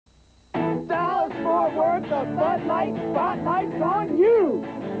put the Bud Light spotlights on you.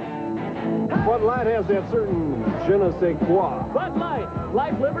 Bud Light has that certain je ne sais quoi. Bud Light,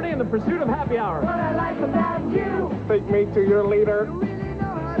 life, liberty, and the pursuit of happy hour. What I like about you. Take me to your leader.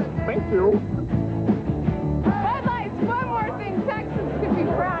 Thank you. Bud Light's one more thing Texans could be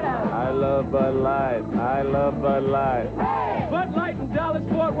proud of. I love Bud Light. I love Bud Light. Bud Light and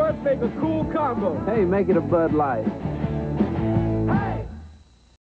Dallas-Fort Worth make a cool combo. Hey, make it a Bud Light.